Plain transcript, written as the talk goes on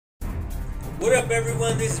What up,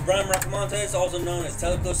 everyone? This is Brian Rockamontes, also known as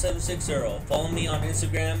Teleco760. Follow me on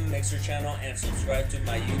Instagram, Mixer channel, and subscribe to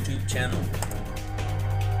my YouTube channel.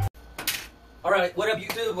 Alright, what up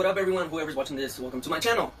YouTube? What up everyone? Whoever's watching this, welcome to my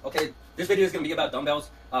channel. Okay, this video is going to be about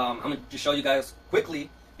dumbbells. I'm going to just show you guys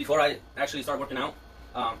quickly, before I actually start working out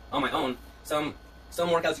on my own, some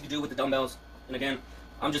workouts you can do with the dumbbells. And again,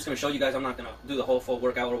 I'm just going to show you guys. I'm not going to do the whole full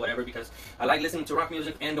workout or whatever, because I like listening to rock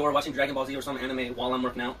music and or watching Dragon Ball Z or some anime while I'm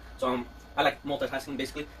working out. So I like multitasking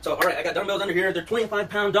basically. So alright, I got dumbbells under here. They're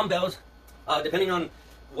 25-pound dumbbells. Depending on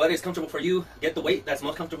what is comfortable for you, get the weight that's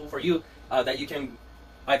most comfortable for you, that you can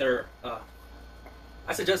either...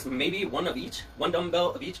 I suggest maybe one of each, one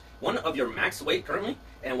dumbbell of each, one of your max weight currently,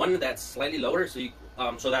 and one that's slightly lower, so you,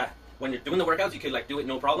 so that when you're doing the workouts, you could like do it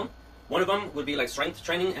no problem. One of them would be like strength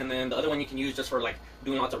training, and then the other one you can use just for like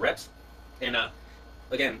doing lots of reps. And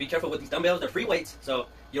again, be careful with these dumbbells; they're free weights, so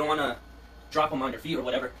you don't want to drop them on your feet or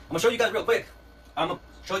whatever. I'm gonna show you guys real quick. I'm gonna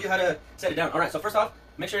show you how to set it down. All right, so first off,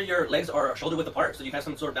 make sure your legs are shoulder width apart, so you have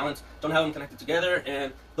some sort of balance. Don't have them connected together,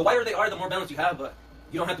 and the wider they are, the more balance you have. But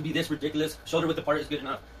you don't have to be this ridiculous. Shoulder width apart is good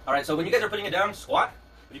enough. Alright, so when you guys are putting it down, squat.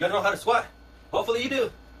 If you guys know how to squat, hopefully you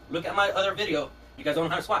do. Look at my other video. You guys don't know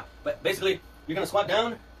how to squat. But basically, you're going to squat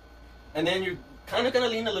down, and then you're kind of going to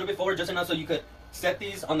lean a little bit forward just enough so you could set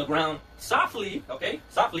these on the ground softly, okay?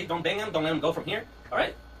 Softly. Don't bang them. Don't let them go from here.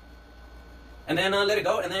 Alright? And then let it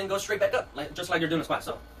go, and then go straight back up, just like you're doing a squat.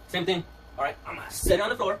 So, same thing. Alright, I'm going to sit it on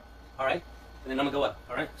the floor. Alright? And then I'm going to go up.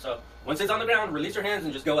 Alright? So, once it's on the ground, release your hands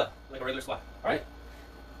and just go up like a regular squat. Alright?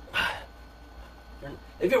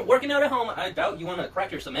 If you're working out at home, I doubt you want to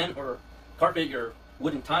crack your cement or carpet your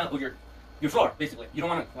wooden tile or your floor, basically. You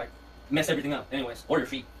don't want to like mess everything up anyways, or your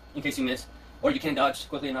feet in case you miss, or you can't dodge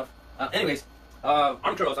quickly enough. Anyways, arm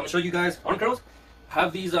curls. I'm going to show you guys arm curls.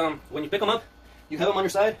 Have these, when you pick them up, you have them on your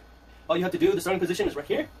side. All you have to do, the starting position is right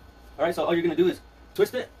here. Alright, so all you're going to do is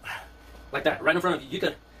twist it like that, right in front of you. You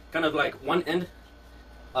could kind of like one end,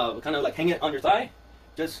 kind of like hang it on your thigh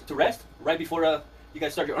just to rest right before you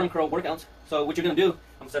guys start your arm curl workouts. So what you're going to do,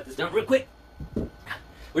 I'm going to set this down real quick. What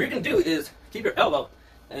you're going to do is keep your elbow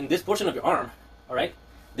and this portion of your arm, alright?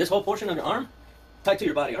 This whole portion of your arm tight to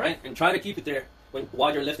your body, alright? And try to keep it there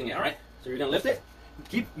while you're lifting it, alright? So you're going to lift it,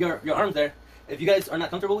 keep your arms there. If you guys are not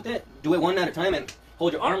comfortable with it, do it one at a time and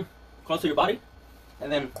hold your arm close to your body.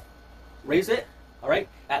 And then raise it, alright?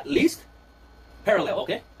 At least parallel,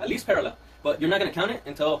 okay? At least parallel. But you're not going to count it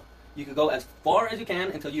until you can go as far as you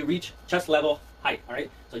can until you reach chest level height, alright?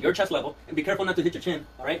 So your chest level, and be careful not to hit your chin,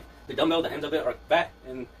 alright? The dumbbell, the ends of it are fat,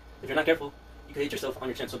 and if you're not careful, you can hit yourself on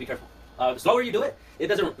your chin, so be careful. The slower you do it, it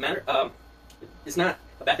doesn't matter. It's not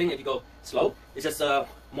a bad thing if you go slow. It's just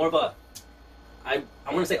more of a, I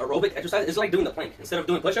want to say aerobic exercise. It's like doing the plank. Instead of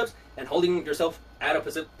doing push-ups and holding yourself at a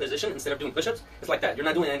position, instead of doing push-ups, it's like that. You're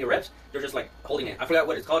not doing any reps, you're just like holding it. I forgot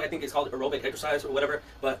what it's called. I think it's called aerobic exercise or whatever,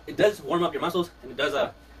 but it does warm up your muscles, and it does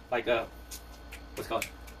what's it called?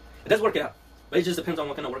 It does work it out. But it just depends on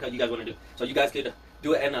what kind of workout you guys want to do. So you guys could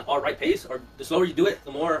do it at an alright pace, or the slower you do it,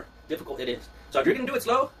 the more difficult it is. So if you're going to do it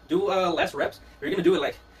slow, do less reps. If you're going to do it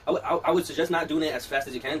like, I would suggest not doing it as fast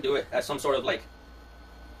as you can. Do it at some sort of like,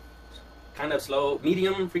 kind of slow,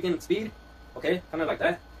 medium freaking speed. Okay, kind of like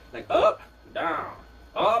that. Like up, down,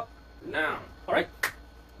 alright?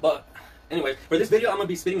 But anyway, for this video, I'm going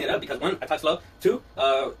to be speeding it up because one, I talk slow. Two,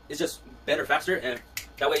 it's just better, faster, and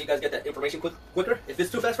that way you guys get that information quicker. If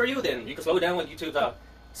it's too fast for you, then you can slow it down with YouTube's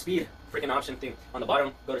speed freaking option thing on the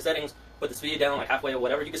bottom. Go to settings, put the speed down like halfway or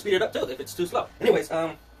whatever. You can speed it up too if it's too slow. Anyways,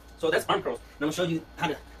 so that's arm curls. And I'm going to show you how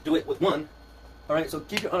to do it with one. Alright, so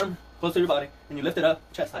keep your arm close to your body and you lift it up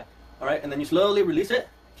chest high. Alright, and then you slowly release it,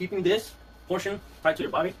 keeping this portion tight to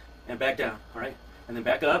your body, and back down. Alright, and then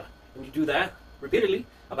back up, and you do that repeatedly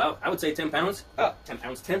about, I would say 10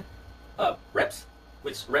 reps,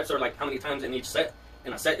 which reps are like how many times in each set.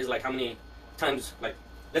 And a set is like how many times, like,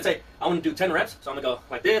 let's say I want to do 10 reps, so I'm going to go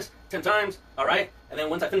like this, 10 times, alright? And then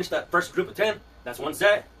once I finish that first group of 10, that's one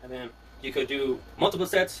set, and then you could do multiple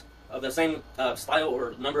sets of the same style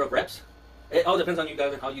or number of reps. It all depends on you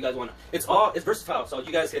guys and how you guys want to. It's versatile, so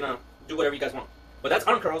you guys can do whatever you guys want. But that's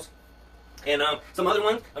arm curls. And some other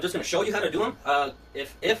ones, I'm just going to show you how to do them,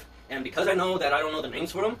 and because I know that I don't know the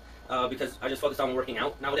names for them, because I just focus on working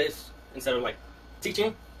out nowadays, instead of like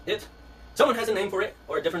teaching it. Someone has a name for it,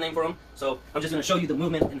 or a different name for them, so I'm just going to show you the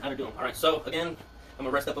movement and how to do them. Alright, so again, I'm going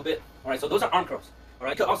to rest up a bit. Alright, so those are arm curls.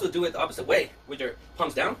 Alright, you could also do it the opposite way, with your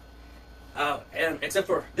palms down. And except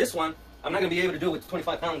for this one, I'm not going to be able to do it with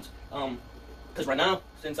 25 pounds, because right now,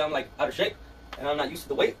 since I'm like out of shape, and I'm not used to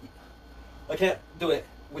the weight, I can't do it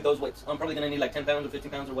with those weights. I'm probably going to need like 10 pounds or 15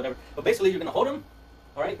 pounds or whatever. But basically, you're going to hold them,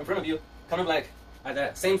 alright, in front of you, kind of like at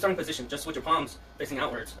that same starting position, just with your palms facing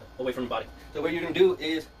outwards, away from your body. So what you're gonna do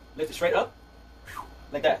is lift it straight up,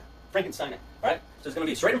 like that, Frankenstein it, alright? So it's gonna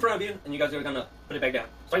be straight in front of you, and you guys are gonna put it back down,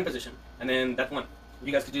 starting position, and then that's one.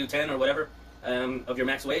 You guys could do 10 or whatever of your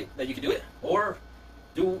max weight that you could do it, or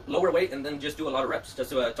do lower weight and then just do a lot of reps, just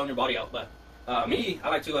to tone your body out. But me, I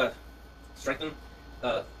like to strengthen.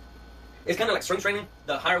 It's kind of like strength training.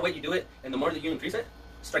 The higher weight you do it, and the more that you increase it,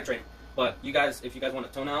 strength training. But you guys, if you guys want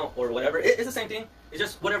to tone out or whatever, it's the same thing. It's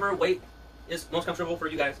just whatever weight is most comfortable for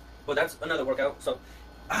you guys. But that's another workout. So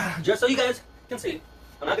just so you guys can see,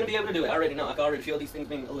 I'm not going to be able to do it. I already know. I can already feel these things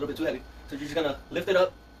being a little bit too heavy. So you're just going to lift it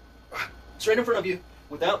up straight in front of you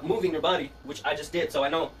without moving your body, which I just did. So I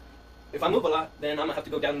know if I move a lot, then I'm going to have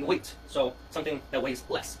to go down in weight. So something that weighs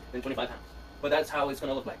less than 25 pounds. But that's how it's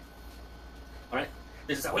going to look like. All right?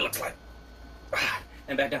 This is how it looks like.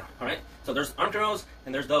 And back down. All right? So there's arm curls,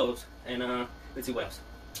 and there's those. And let's see what else.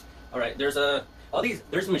 All right, there's all these.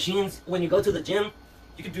 There's machines when you go to the gym.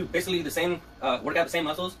 You can do basically the same workout, the same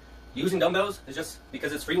muscles using dumbbells. It's just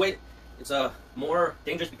because it's free weight. It's more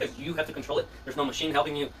dangerous because you have to control it. There's no machine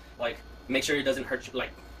helping you like make sure it doesn't hurt you,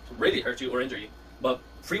 like really hurt you or injure you. But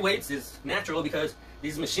free weights is natural because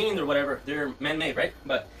these machines or whatever, they're man-made, right?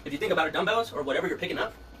 But if you think about it, dumbbells or whatever you're picking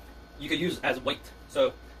up, you could use as weight.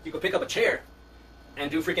 So you could pick up a chair and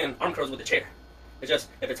do freaking arm curls with the chair. It's just,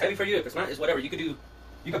 if it's heavy for you, if it's not, it's whatever. You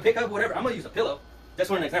could pick up whatever. I'm going to use a pillow just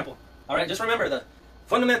for an example. All right, just remember the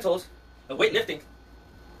fundamentals of weightlifting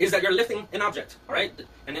is that you're lifting an object, all right?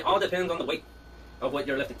 And it all depends on the weight of what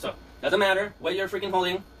you're lifting. So doesn't matter what you're freaking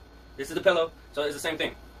holding. This is the pillow, so it's the same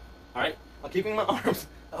thing, all right? I'm keeping my arms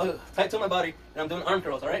tight to my body, and I'm doing arm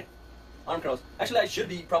curls, all right? Arm curls. Actually, I should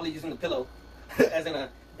be probably using the pillow as an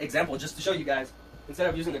example just to show you guys instead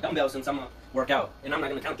of using the dumbbells since I'm a workout, and I'm not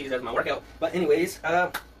going to count these as my workout. But anyways,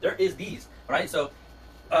 there is these, all right? So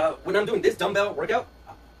when I'm doing this dumbbell workout,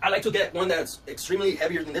 I like to get one that's extremely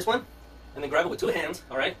heavier than this one, and then grab it with two hands,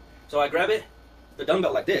 all right? So I grab it, the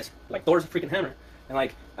dumbbell like this, like Thor's freaking hammer, and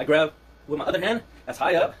like I grab with my other hand as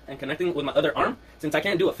high up and connecting with my other arm. Since I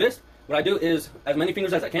can't do a fist, what I do is as many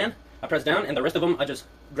fingers as I can, I press down, and the rest of them I just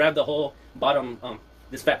grab the whole bottom,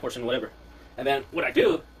 this fat portion, whatever. And then what I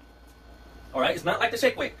do, all right, it's not like the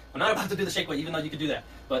shake weight. I'm not about to do the shake weight, even though you could do that.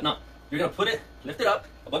 But no, you're gonna put it, lift it up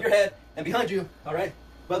above your head and behind you, all right?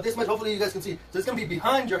 About this much, hopefully you guys can see. So it's gonna be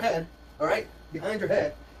behind your head, all right? Behind your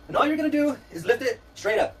head. And all you're gonna do is lift it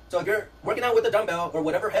straight up. So if you're working out with a dumbbell or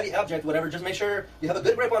whatever heavy object, whatever, just make sure you have a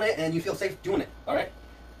good grip on it and you feel safe doing it, all right?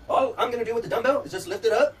 All I'm gonna do with the dumbbell is just lift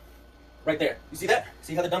it up right there. You see that?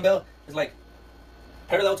 See how the dumbbell is like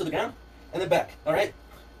parallel to the ground? And then back, all right?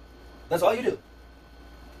 That's all you do.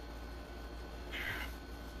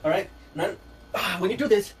 All right? And then, when you do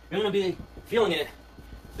this, you're gonna be feeling it,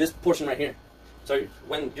 this portion right here. So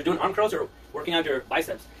when you're doing arm curls, you're working out your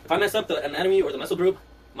biceps. If I mess up the anatomy or the muscle group,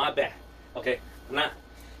 my bad. Okay?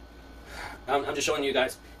 I'm just showing you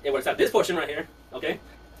guys. It works out this portion right here, okay?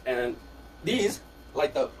 And these,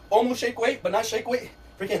 like the almost shake weight, but not shake weight,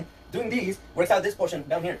 freaking doing these works out this portion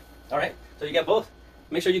down here. All right? So you get both.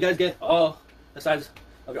 Make sure you guys get all the sides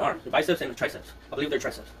of your arms, your biceps and the triceps. I believe they're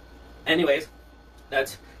triceps. Anyways,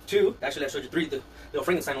 that's two. Actually, I showed you three, the little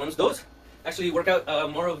Frankenstein ones. Those actually work out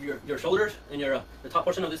more of your shoulders and your the top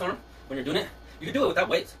portion of this arm when you're doing it. You can do it without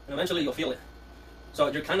weights, and eventually you'll feel it. So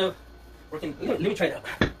you're kind of working. Let me try it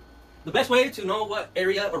out. The best way to know what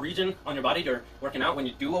area or region on your body you're working out when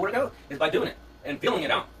you do a workout is by doing it and feeling it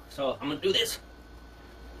out. So I'm gonna do this.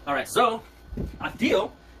 All right. So I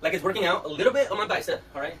feel like it's working out a little bit on my bicep.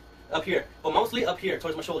 All right, up here, but mostly up here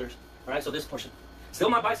towards my shoulders. All right. So this portion, still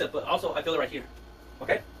my bicep, but also I feel it right here.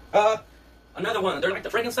 Okay. Another one. They're like the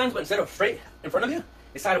Frankensteins, but instead of straight in front of you,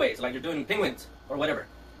 it's sideways, like you're doing penguins or whatever.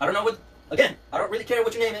 I don't know what. Again, I don't really care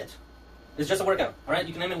what you name it. It's just a workout, all right?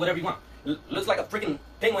 You can name it whatever you want. It looks like a freaking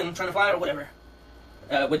penguin trying to fly or whatever.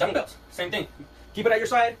 With dumbbells, same thing. Keep it at your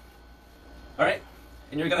side, all right?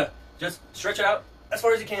 And you're gonna just stretch it out as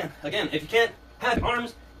far as you can. Again, if you can't have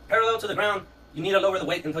arms parallel to the ground, you need to lower the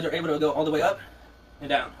weight until you're able to go all the way up and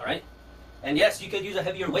down, all right? And yes, you could use a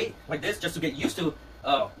heavier weight like this just to get used to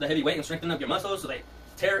the heavy weight and strengthen up your muscles so they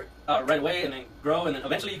tear right away and then grow, and then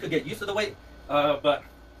eventually you could get used to the weight. But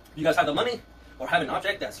you guys have the money or have an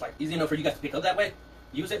object that's like easy enough for you guys to pick up that way,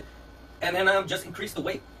 use it, and then just increase the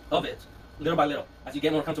weight of it little by little as you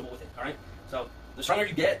get more comfortable with it, all right? So the stronger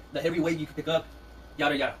you get, the heavy weight you can pick up,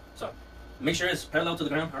 yada yada. So make sure it's parallel to the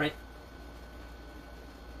ground, all right?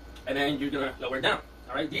 And then you're gonna lower it down,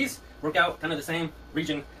 all right? These work out kind of the same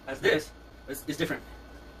region as this, but it's different.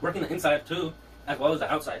 Working the inside too, as well as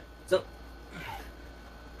the outside. So,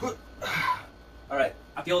 all right,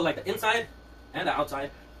 I feel like the inside and the outside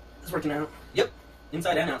is working out. Yep.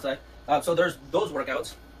 inside and outside. So there's those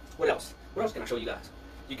workouts. What else? What else can I show you guys?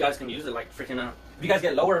 You guys can use it like freaking. If you guys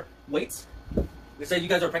get lower weights, let's say you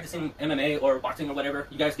guys are practicing MMA or boxing or whatever,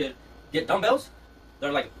 you guys could get dumbbells.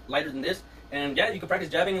 They're like lighter than this, and yeah, you can practice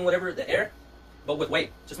jabbing and whatever the air, but with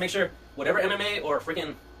weight. Just make sure whatever MMA or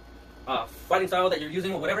freaking fighting style that you're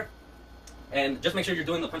using or whatever, and just make sure you're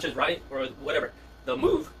doing the punches right or whatever. The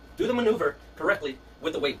move, do the maneuver correctly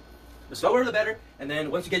with the weight. The slower the better, and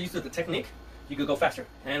then once you get used to the technique, you could go faster.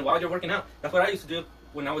 And while you're working out, that's what I used to do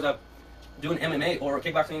when I was doing MMA or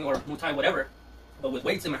kickboxing or Muay Thai, whatever, but with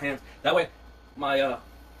weights in my hands. That way,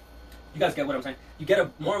 you guys get what I'm saying. You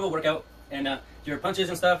get more of a workout, and your punches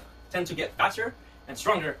and stuff tend to get faster and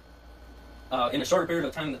stronger in a shorter period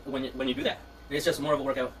of time when you do that. It's just more of a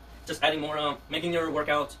workout. Just adding more, making your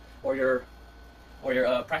workouts or your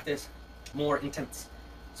practice more intense.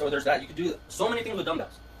 So there's that. You could do so many things with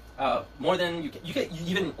dumbbells. More than you can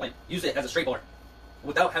even like use it as a straight bar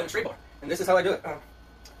without having a straight bar. And this is how I do it.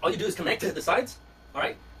 All you do is connect to the sides. All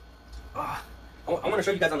right. I want to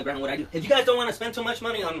show you guys on the ground what I do. If you guys don't want to spend too much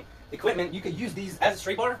money on equipment, you could use these as a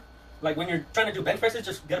straight bar. Like when you're trying to do bench presses,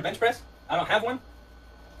 just get a bench press. I don't have one.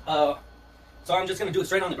 So I'm just going to do it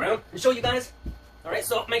straight on the ground and show you guys. All right.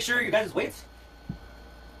 So make sure your guys' weights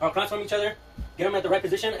are across from each other. Get them at the right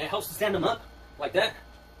position. It helps to stand them up like that.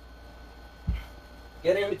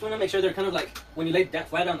 Get in between them. Make sure they're kind of like, when you lay that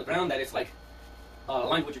flat on the ground, that it's like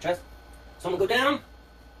aligned with your chest. So I'm going to go down.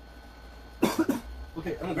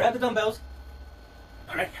 Okay, I'm going to grab the dumbbells.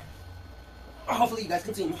 Alright. Hopefully you guys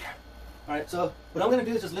can see me. Alright, so what I'm going to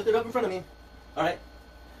do is just lift it up in front of me. Alright.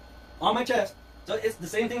 On my chest. So it's the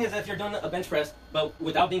same thing as if you're doing a bench press, but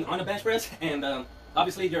without being on a bench press. And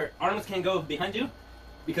obviously your arms can't go behind you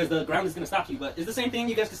because the ground is going to stop you. But it's the same thing.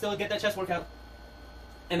 You guys can still get that chest workout.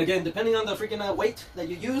 And again, depending on the freaking weight that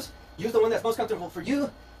you use the one that's most comfortable for you,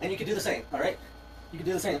 and you can do the same, alright? You can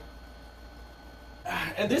do the same.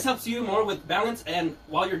 And this helps you more with balance and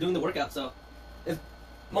while you're doing the workout. So if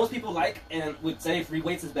most people like and would say free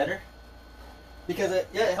weights is better because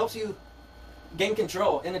it helps you gain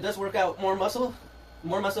control, and it does work out more muscle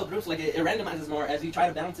groups. Like it randomizes more as you try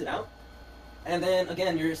to balance it out. And then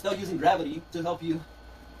again, you're still using gravity to help you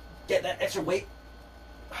get that extra weight.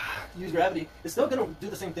 Use gravity. It's still gonna do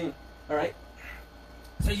the same thing. Alright?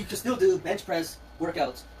 So you can still do bench press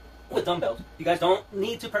workouts with dumbbells. You guys don't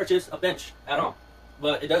need to purchase a bench at all.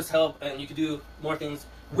 But it does help, and you can do more things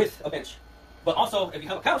with a bench. But also, if you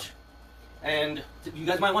have a couch, and you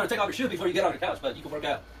guys might want to take off your shoe before you get on your couch, but you can work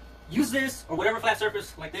out. Use this or whatever flat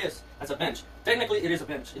surface like this as a bench. Technically, it is a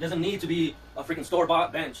bench. It doesn't need to be a freaking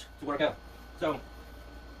store-bought bench to work out. So,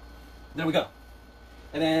 there we go.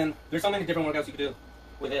 And then, there's so many different workouts you can do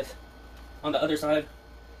with it. On the other side,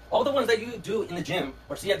 all the ones that you do in the gym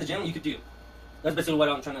or see at the gym, you could do. That's basically what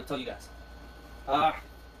I'm trying to tell you guys.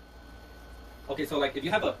 Okay, so like if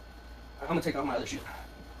you have I'm gonna take off my other shoe.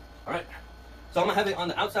 All right, so I'm gonna have it on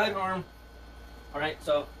the outside arm. All right,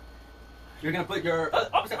 so you're gonna put your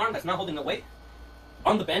opposite arm that's not holding the weight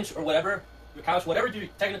on the bench or whatever, your couch, whatever you're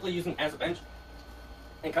technically using as a bench,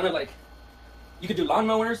 and kind of like you could do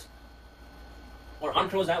lawnmowers or arm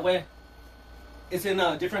curls that way. It's in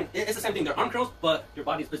different. It's the same thing. They're arm curls, but your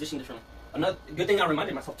body's positioned differently. Another good thing I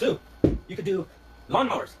reminded myself too. You could do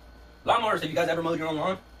lawnmowers. Lawnmowers. If you guys ever mowed your own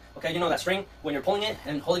lawn, okay, you know that string when you're pulling it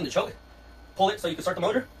and holding the choke, pull it so you can start the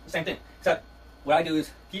motor. The same thing. Except what I do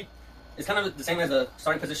is it's kind of the same as the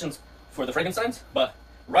starting positions for the Frankensteins, but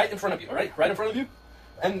right in front of you. All right, right in front of you,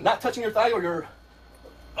 and not touching your thigh or your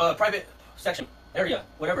private section area,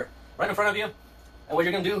 whatever. Right in front of you, and what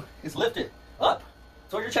you're gonna do is lift it up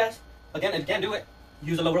towards your chest. Again, if you can't do it,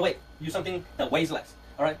 use a lower weight. Use something that weighs less.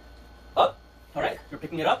 All right, up. All right, you're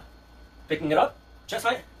picking it up, chest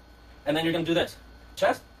height, and then you're gonna do this,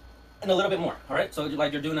 chest, and a little bit more. All right, so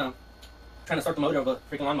like you're doing trying to start the motor of a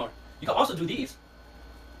freaking lawnmower. You can also do these,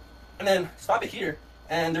 and then stop it here.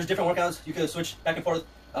 And there's different workouts. You can switch back and forth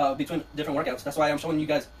between different workouts. That's why I'm showing you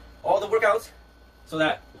guys all the workouts, so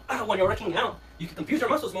that when you're working out, you can confuse your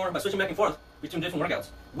muscles more by switching back and forth between different workouts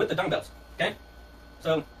with the dumbbells. Okay,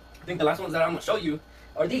 so I think the last ones that I'm going to show you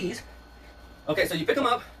are these. Okay, so you pick them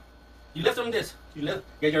up, you lift them like this. You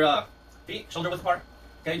get your feet shoulder width apart.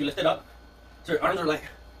 Okay, you lift it up so your arms are like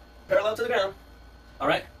parallel to the ground. All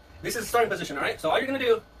right, this is the starting position. All right, so all you're going to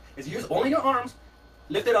do is use only your arms,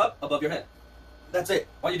 lift it up above your head. That's it,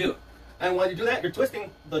 all you do. And while you do that, you're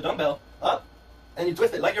twisting the dumbbell up, and you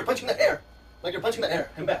twist it like you're punching the air. Like you're punching the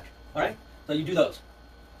air and back. All right, so you do those.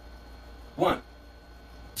 1,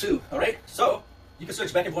 2, all right? So you can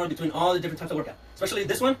switch back and forth between all the different types of workout, especially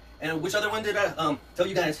this one. And which other one did I tell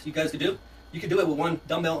you guys could do? You could do it with one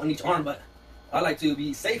dumbbell on each arm, but I like to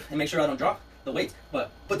be safe and make sure I don't drop. the weight.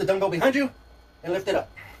 But put the dumbbell behind you and lift it up.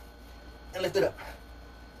 And lift it up.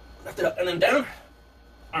 Lift it up. And then down.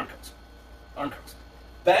 Arm curls. Arm curls.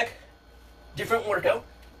 Back. Different workout.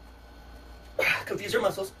 Confuse your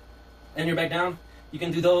muscles. And you're back down. You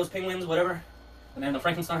can do those penguins, whatever. And then the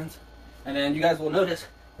Frankensteins. And then you guys will notice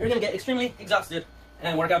you're going to get extremely exhausted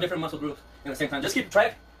and work out different muscle groups at the same time. Just keep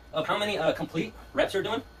track of how many complete reps you're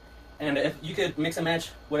doing. And if you could mix and match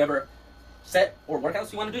whatever set or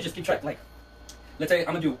workouts you want to do, just keep track. Like, let's say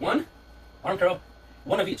I'm going to do one arm curl,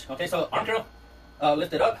 one of each. Okay, so arm curl,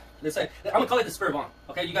 lift it up. Let's say, I'm going to call it the spear bomb.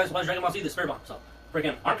 Okay, you guys watch Dragon Ball Z, the spear bomb. So,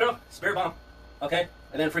 freaking arm curl, spear bomb. Okay,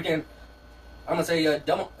 and then freaking, I'm going to say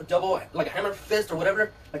double, like a hammer fist or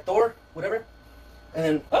whatever, like Thor, whatever. And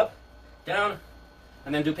then up, down,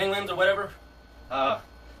 and then do penguins or whatever.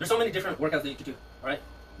 There's so many different workouts that you could do, alright?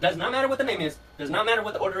 Does not matter what the name is, does not matter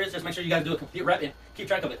what the order is, just make sure you guys do a complete rep and keep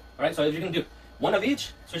track of it, alright? So if you can do one of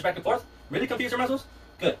each, switch back and forth, really confuse your muscles,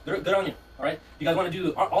 good on you, alright? You guys want to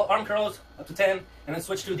do all arm curls up to 10, and then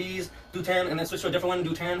switch to these, do 10, and then switch to a different one,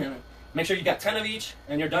 do 10, and make sure you got 10 of each,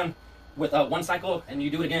 and you're done with one cycle, and you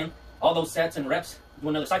do it again. All those sets and reps, do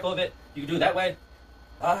another cycle of it, you can do it that way.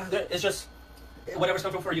 It's just whatever's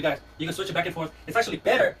comfortable for you guys. You can switch it back and forth. It's actually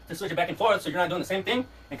better to switch it back and forth so you're not doing the same thing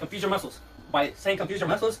and confuse your muscles. By saying confuse your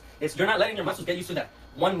muscles, it's you're not letting your muscles get used to that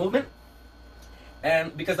one movement.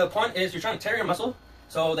 And because the point is you're trying to tear your muscle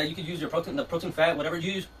so that you can use your protein, the protein fat, whatever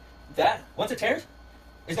you use, that once it tears,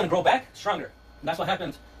 it's going to grow back stronger. And that's what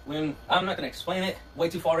happens when, I'm not going to explain it way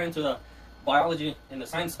too far into the biology and the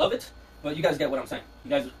science of it, but you guys get what I'm saying. You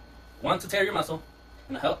guys want to tear your muscle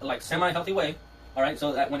in a like semi-healthy way, alright,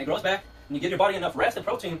 so that when it grows back, and you give your body enough rest and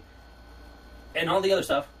protein and all the other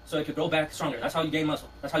stuff so it could grow back stronger. That's how you gain muscle.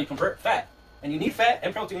 That's how you convert fat. And you need fat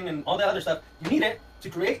and protein and all the other stuff. You need it to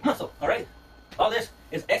create muscle, all right? All this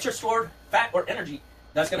is extra stored fat or energy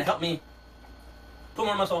that's going to help me put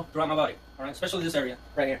more muscle throughout my body, all right? Especially this area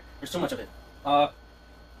right here. There's so much of it.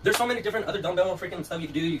 There's so many different other dumbbell freaking stuff you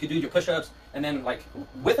can do. You could do your push-ups and then, like,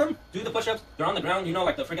 with them, do the push-ups. They're on the ground, you know,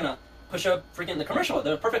 like the freaking push-up, freaking the commercial,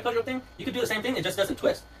 the perfect push-up thing. You could do the same thing, it just doesn't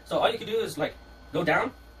twist. So all you could do is like go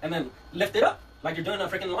down and then lift it up like you're doing a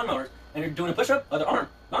freaking lawnmower, and you're doing a push-up, other arm,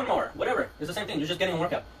 lawnmower, whatever. It's the same thing. You're just getting a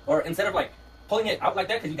workout. Or instead of like pulling it out like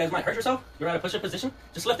that because you guys might hurt yourself, you're at a push-up position,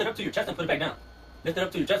 just lift it up to your chest and put it back down. Lift it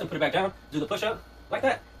up to your chest and put it back down. Do the push-up like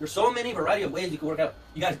that. There's so many variety of ways you can work out.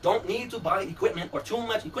 You guys don't need to buy equipment or too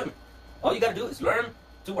much equipment. All you got to do is learn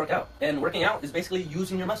to work out. And working out is basically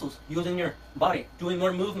using your muscles, using your body, doing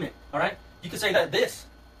more movement, all right? You could say that this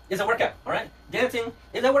is a workout, all right? Dancing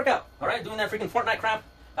is a workout, all right? Doing that freaking Fortnite crap,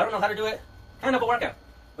 I don't know how to do it, kind of a workout.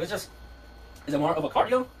 But it's just, is it more of a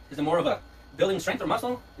cardio? Is it more of a building strength or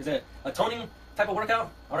muscle? Is it a toning type of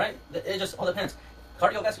workout, all right? It just all depends.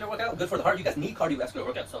 Cardiovascular workout, good for the heart. You guys need cardiovascular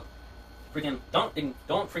workout, so freaking don't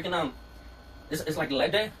freaking, it's like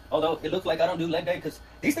leg day, although it looks like I don't do leg day because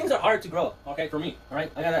these things are hard to grow, okay, for me, all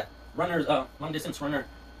right? I got that runner's, long distance runner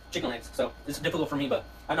chicken legs, so it's difficult for me, but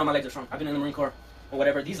I know my legs are strong. I've been in the Marine Corps or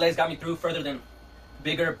whatever. These legs got me through further than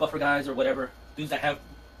bigger, buffer guys or whatever, dudes that have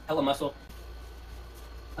hella muscle.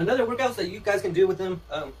 Another workouts that you guys can do with them,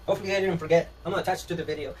 hopefully I didn't forget, I'm gonna attach it to the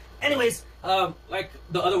video. Anyways, like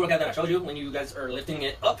the other workout that I showed you, when you guys are lifting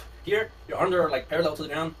it up here, your arms are like parallel to the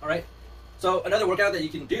ground, all right? So another workout that you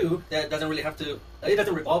can do that doesn't really have to, it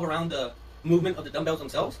doesn't revolve around the movement of the dumbbells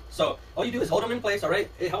themselves. So all you do is hold them in place, all right?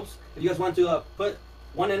 It helps if you guys want to put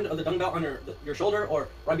one end of the dumbbell on your shoulder or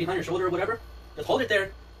right behind your shoulder or whatever. Just hold it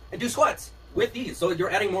there and do squats with these. So you're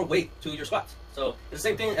adding more weight to your squats. So it's the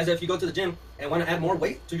same thing as if you go to the gym and want to add more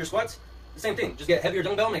weight to your squats. The same thing. Just get a heavier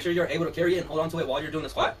dumbbell, make sure you're able to carry it and hold on to it while you're doing the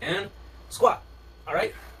squat, and squat. All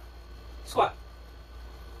right? Squat.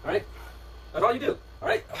 All right? That's all you do. All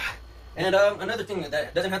right? And another thing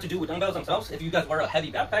that doesn't have to do with dumbbells themselves, if you guys wear a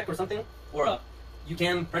heavy backpack or something, or you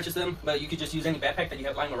can purchase them, but you could just use any backpack that you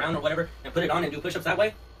have lying around or whatever and put it on and do push-ups that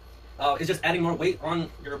way. It's just adding more weight on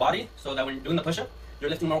your body so that when you're doing the push-up, you're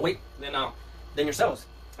lifting more weight than yourselves.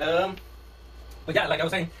 But yeah, like I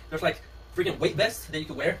was saying, there's like freaking weight vests that you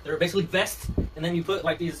could wear. They're basically vests, and then you put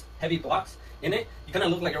like these heavy blocks in it. You kind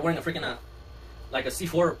of look like you're wearing a freaking like a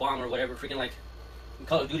C4 bomb or whatever, freaking like in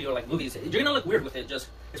Call of Duty or like movies. You're gonna look weird with it. Just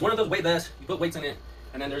it's one of those weight vests. You put weights in it,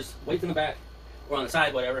 and then there's weights in the back or on the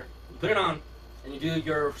side, whatever. You put it on, and you do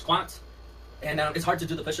your squats. And it's hard to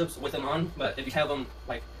do the push-ups with them on, but if you have them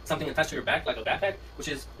like something attached to your back, like a backpack, which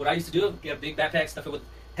is what I used to do, get a big backpack, stuff it with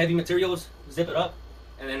heavy materials, zip it up,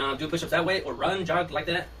 and then do push-ups that way, or run, jog like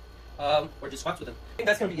that, or just squats with them. I think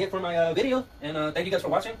that's gonna be it for my video, and thank you guys for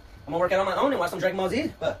watching. I'm gonna work out on my own and watch some Dragon Ball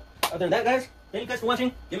Z, but other than that, guys, thank you guys for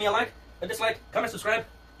watching. Give me a like, a dislike, comment, subscribe.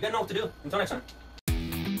 You guys know what to do. Until next time.